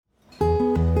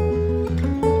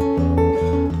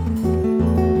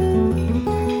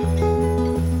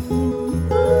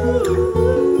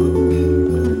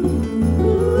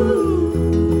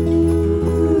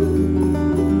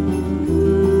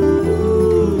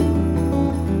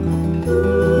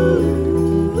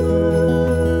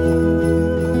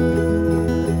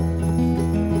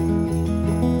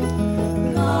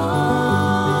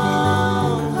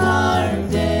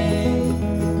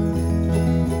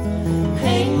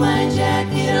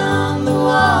jacket on the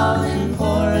wall and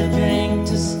pour a drink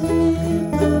to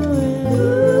sleep away.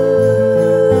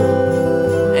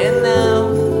 And now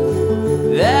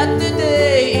that the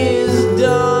day is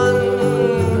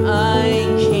done, I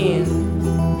can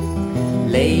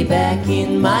lay back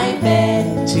in my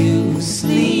bed to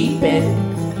sleep,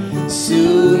 and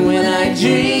soon when I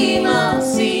dream I'll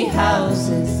see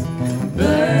houses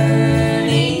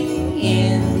burning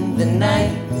in the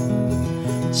night,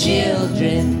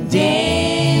 children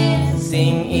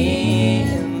dancing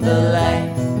in the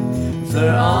light for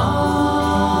all.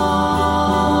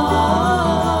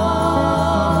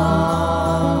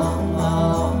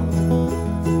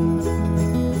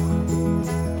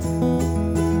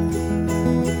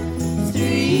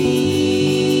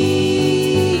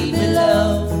 3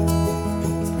 below,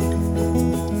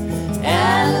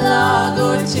 add a log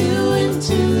or 2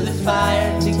 into the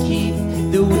fire to keep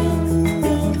the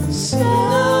wind, snow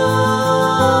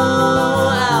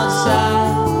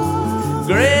outside.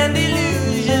 Grand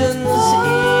illusions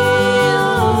in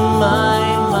my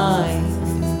mind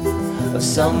of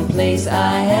some place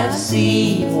I have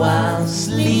seen while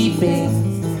sleeping,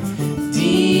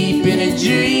 deep in a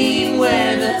dream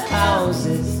where the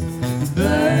houses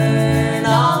burn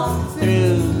all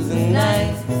through the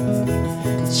night,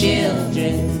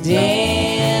 children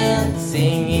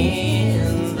dancing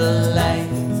in the light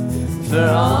for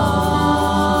all.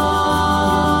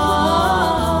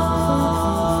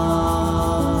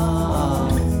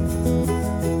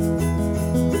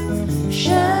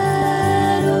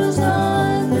 Shadows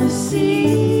on the ceiling,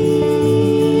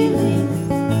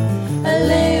 I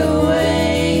lay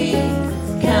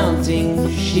awake counting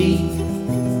sheep.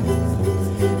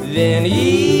 Then